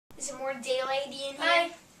Is it more daylighty in here?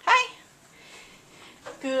 Hi. Hi.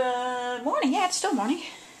 Good morning. Yeah, it's still morning.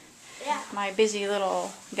 Yeah. My busy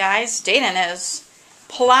little guys. Jayden is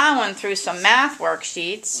plowing through some math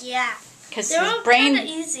worksheets. Yeah. Because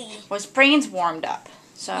his brain's warmed up.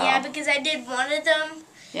 So. Yeah, because I did one of them.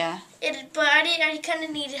 Yeah. But I kind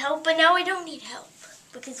of needed help, but now I don't need help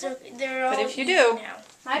because they're all. But if you do,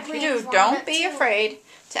 don't be afraid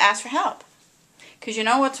to ask for help. Because you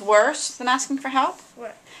know what's worse than asking for help?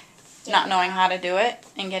 What? Not knowing how to do it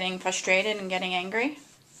and getting frustrated and getting angry.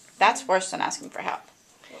 That's worse than asking for help.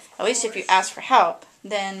 At least if you ask for help,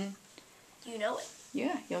 then you know it.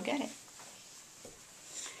 Yeah, you'll get it.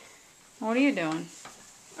 What are you doing?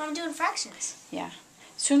 I'm doing fractions. Yeah.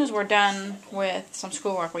 As soon as we're done with some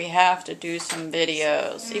schoolwork, we have to do some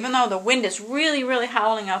videos. Even though the wind is really, really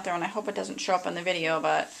howling out there, and I hope it doesn't show up in the video,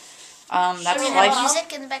 but that's life.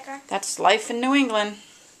 Music in the background? That's life in New England.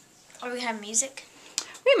 Or we have music?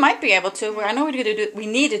 We might be able to. I know we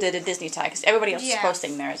needed to do a Disney tag because everybody else is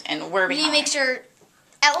posting theirs, and we're behind. We need to make sure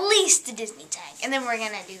at least the Disney tag, and then we're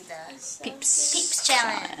gonna do the Peeps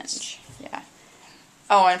challenge. Yeah.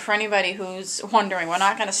 Oh, and for anybody who's wondering, we're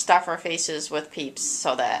not gonna stuff our faces with Peeps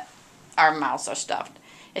so that our mouths are stuffed.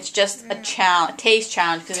 It's just a challenge, taste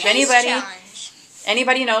challenge. Because if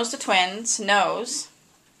anybody knows the twins, knows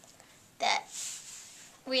that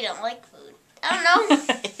we don't like food. I don't know.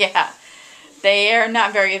 Yeah. They are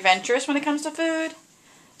not very adventurous when it comes to food.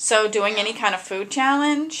 So doing any kind of food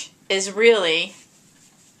challenge is really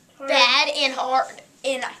bad and hard.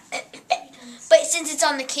 But since it's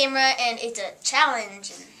on the camera and it's a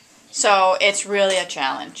challenge. So it's really a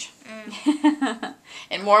challenge.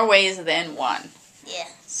 In more ways than one. Yeah.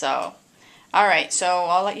 So, alright, so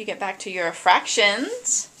I'll let you get back to your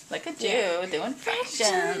fractions. Look at you doing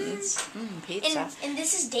fractions. Pizza. And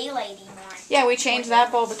this is daylighty more. Yeah, we changed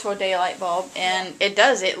that bulb to a daylight bulb, and it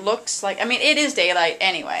does. It looks like, I mean, it is daylight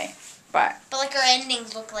anyway, but like our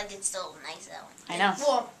endings look like it's still nice out. I know.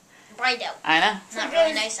 Well, bright out. I know. It's not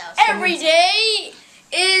really nice out. Every day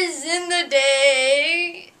is in the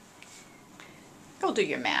day. Go do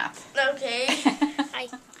your math. Okay. Hi.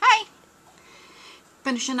 Hi.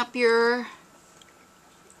 Finishing up your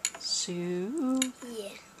soup. Yeah.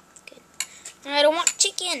 I don't want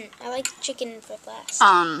chicken. I like chicken for class.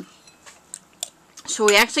 So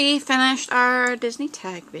we actually finished our Disney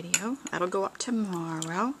tag video. That'll go up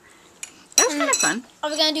tomorrow. That was kind of fun.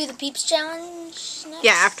 Are we gonna do the Peeps challenge next?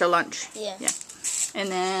 Yeah, after lunch. Yeah.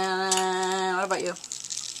 And then, what about you?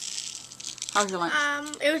 How was your lunch?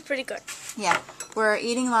 It was pretty good. Yeah, we're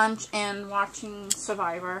eating lunch and watching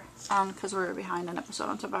Survivor. Because we're behind an episode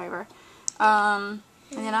on Survivor. And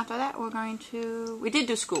then after that, we did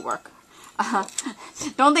do schoolwork.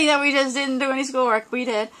 Don't think that we just didn't do any schoolwork. We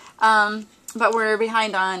did. But we're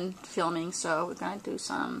behind on filming, so we're going to do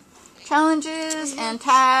some challenges and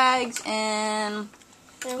tags and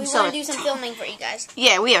we want to do some filming for you guys.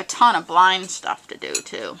 Yeah, we have a ton of blind stuff to do,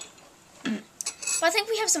 too. Well, I think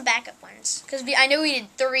we have some backup ones. Because I know we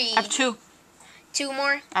did 3. I have 2. 2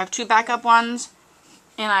 more? I have 2 backup ones.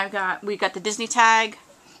 And we got the Disney tag,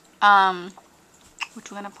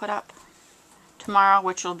 which we're going to put up tomorrow,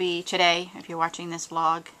 which will be today. If you're watching this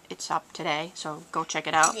vlog, it's up today, so go check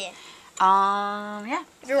it out. Yeah. Yeah.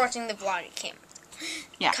 If you're watching the vlog, it came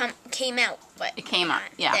out, but it came out.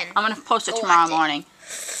 Yeah. I'm gonna post it tomorrow morning.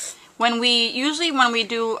 When we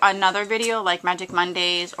do another video like Magic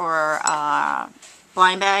Mondays or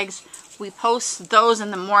blind bags, we post those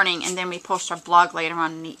in the morning, and then we post our vlog later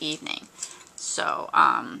on in the evening. So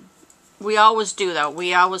we always do, though.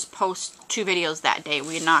 We always post 2 videos that day.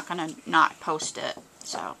 We're not going to not post it.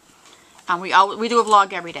 So we do a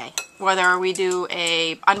vlog every day. Whether we do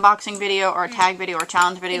a unboxing video or a tag video or a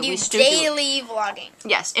challenge video. We do daily vlogging.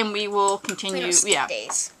 Yes, and we will continue. We don't skip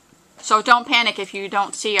days. So don't panic if you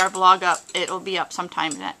don't see our vlog up. It'll be up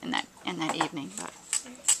sometime in that evening. But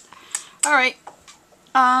all right.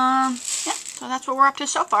 Yeah, so that's what we're up to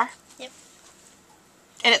so far. Yep.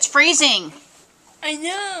 And it's freezing. I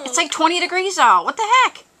know. It's like 20 degrees out. What the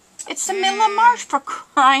heck? It's the middle of March, for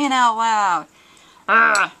crying out loud.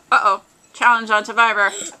 Uh-oh. Challenge on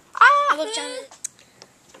Survivor. Ah! Look, John.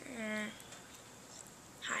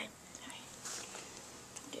 Hi.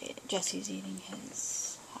 Jesse's eating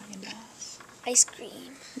his Haagen-Dazs. Ice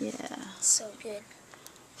cream. Yeah. So good.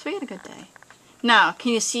 So we had a good day. Now,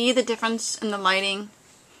 can you see the difference in the lighting?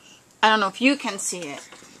 I don't know if you can see it,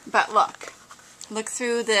 but look. Look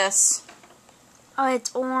through this. Oh,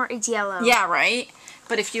 it's yellow. Yeah, right?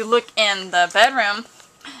 But if you look in the bedroom,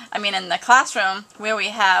 in the classroom, where we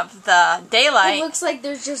have the daylight. It looks like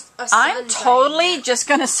there's just a sun. I'm totally just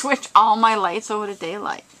going to switch all my lights over to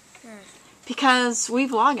daylight. Because we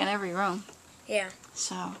vlog in every room. Yeah.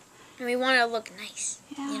 So. And we want to look nice.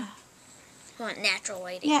 Yeah. You know? We want natural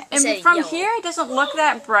lighting. Yeah, and from yellow. here it doesn't look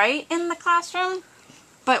that bright in the classroom.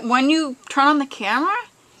 But when you turn on the camera,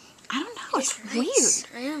 I don't know, it's nice.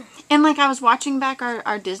 weird. I know. And like I was watching back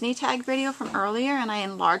our Disney tag video from earlier, and I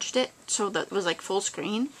enlarged it so that it was like full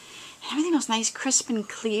screen. And everything was nice, crisp and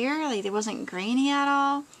clear. Like it wasn't grainy at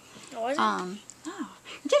all. Was it? No,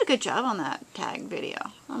 you did a good job on that tag video.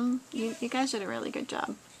 You guys did a really good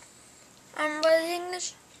job. What is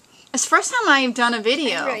English? It's the first time I've done a video. I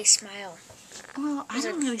didn't really smile. Well, I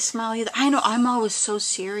don't really smile either. I know, I'm always so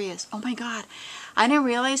serious. Oh my God. I didn't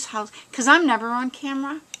realize how, because I'm never on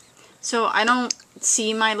camera, so I don't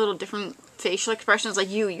see my little different facial expressions like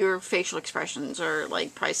your facial expressions are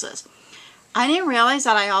like priceless. I didn't realize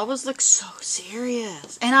that I always look so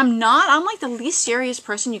serious. And I'm not. I'm like the least serious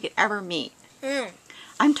person you could ever meet.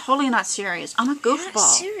 I'm totally not serious. I'm a goofball. You're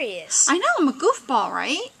not serious. I know, I'm a goofball,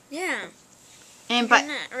 right? Yeah. And You're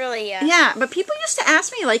not really. yeah, but people used to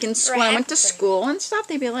ask me, like, when I went to acting. school and stuff,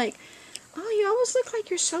 they'd be like, oh, you always look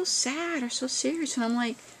like you're so sad or so serious. And I'm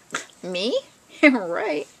like, me? You're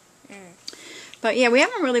right. But yeah, we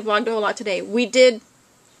haven't really vlogged a whole lot today. We did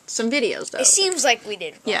some videos, though. It seems like we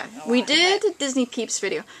did. Yeah, we did the Disney Peeps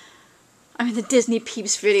video. I mean, the Disney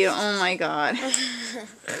Peeps video. Oh, my God.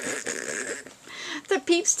 The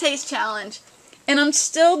Peeps Taste Challenge. And I'm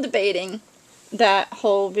still debating that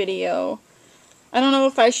whole video. I don't know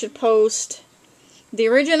if I should post the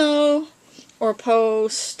original or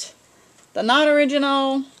post the not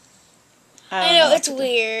original. I know, it's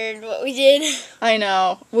weird what we did. I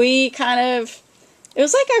know. We kind of... It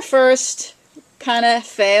was like our first kind of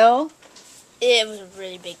fail. It was a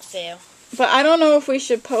really big fail. But I don't know if we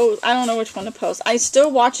should post... I don't know which one to post. I'm still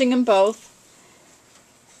watching them both.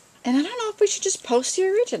 And I don't know if we should just post the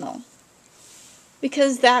original.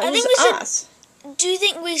 Because that was us. Do you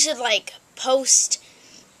think we should, like, post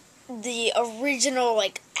the original,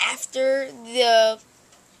 like, after the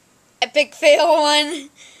epic fail one?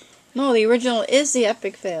 No, the original is the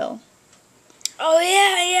epic fail. Oh,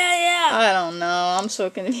 yeah. I don't know. I'm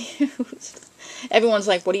so confused. Everyone's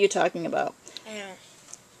like, what are you talking about? I know.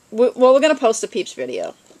 Well, we're going to post a Peeps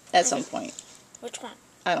video at some point. Which one?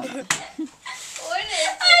 I don't know. What is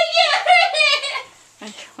it?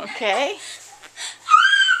 Okay.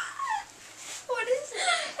 What is it?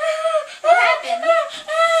 What happened? What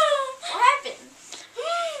happened?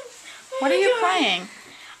 What are you playing?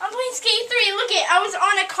 I'm playing Skate 3. Look I was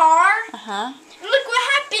on a car. Uh-huh. Look what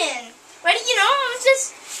happened. Ready? You know, I was just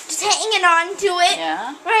hanging on to it.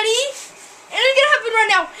 Yeah. Ready? And it's gonna happen right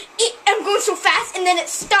now. I'm going so fast, and then it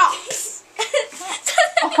stops. And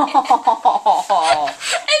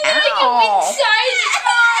then I go inside the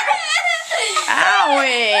car.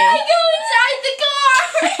 Owie. I go inside the car.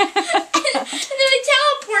 And then I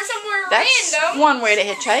teleport somewhere That's random. one way to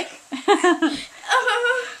hitchhike.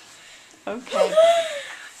 Okay.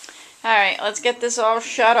 Alright, let's get this all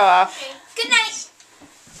shut off. Okay. Good night.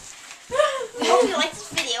 I hope you like this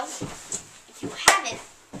video. If you haven't,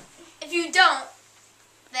 if you don't,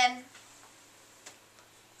 then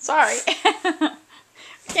Sorry.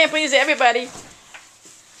 Can't please everybody.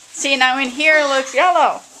 See, now in here it looks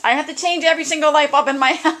yellow. I have to change every single light bulb in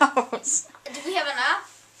my house. do we have enough?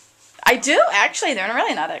 I do, actually. They're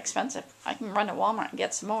really not that expensive. I can run to Walmart and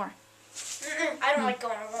get some more. I don't like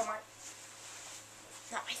going to Walmart.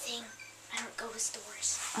 Not my thing. I don't go to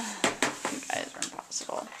stores. You guys are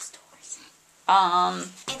impossible. Stores. And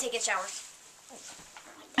taking showers.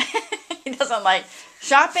 he doesn't like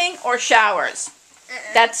shopping or showers.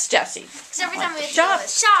 That's Jesse. Because every time we shop. go to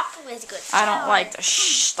shop, we have to go to shower. I don't like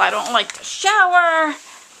to I don't like to shower.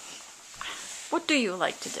 What do you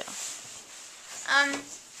like to do?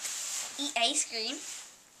 Eat ice cream.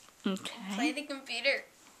 Okay. Play the computer.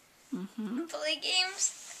 Mm-hmm. Play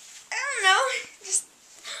games. I don't know. Just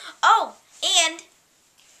and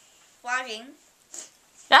vlogging.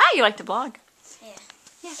 Ah, you like to blog.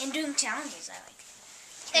 Yeah. And doing challenges I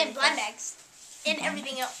like. And blind bags. And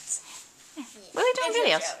everything else. Yeah. We like doing And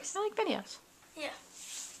videos. shows. We like videos. Yeah.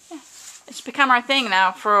 It's become our thing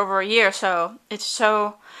now for over a year, so it's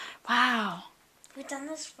so, wow. We've done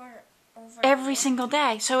this for over Every single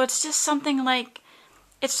day. So it's just something like,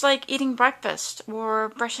 it's like eating breakfast or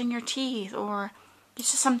brushing your teeth or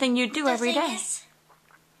it's just something you do every day.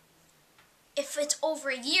 If it's over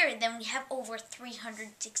a year, then we have over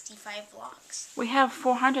 365 vlogs. We have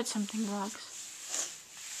 400 something vlogs.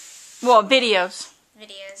 Well, videos.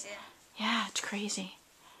 Videos, yeah. Yeah, it's crazy.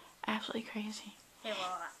 Absolutely crazy. We have a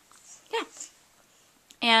lot. Yeah.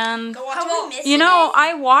 And Go watch them. you know,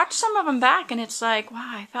 I watched some of them back, and it's like,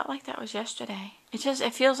 wow, I felt like that was yesterday. It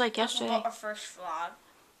feels like yesterday. Our first vlog.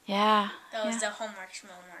 Yeah. That was the homework,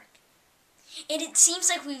 And it seems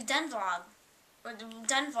like we've done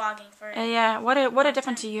vlogging for. Yeah. What a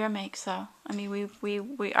difference a year makes, though. I mean, we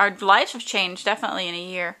our lives have changed definitely in a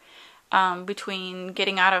year, between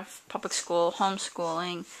getting out of public school,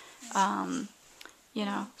 homeschooling, you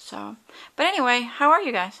know. So, but anyway, how are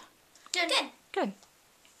you guys? Good.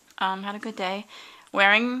 Had a good day.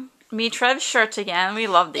 Wearing Me Trev's shirts again. We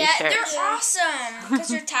love these shirts. Yeah, they're awesome. Because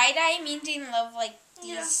they're tie-dye means you love, like,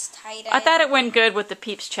 these tie-dye. I thought it went good with the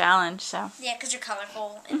Peeps challenge, so. Yeah, because they're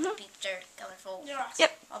colorful, and the Peeps are colorful. They're awesome.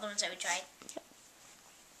 Yep. All the ones that we tried.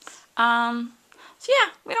 So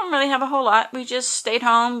yeah, we don't really have a whole lot. We just stayed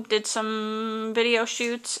home, did some video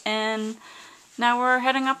shoots, and now we're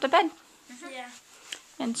heading up to bed. Yeah.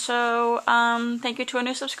 And so, thank you to our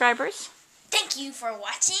new subscribers. Thank you for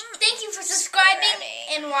watching. Thank you for subscribing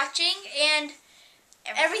and watching and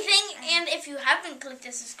everything. And if you haven't clicked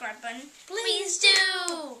the subscribe button, please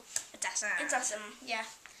do. It's awesome. It's awesome. Yeah.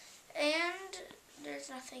 And there's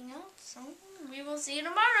nothing else. So we will see you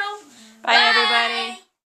tomorrow. Bye everybody.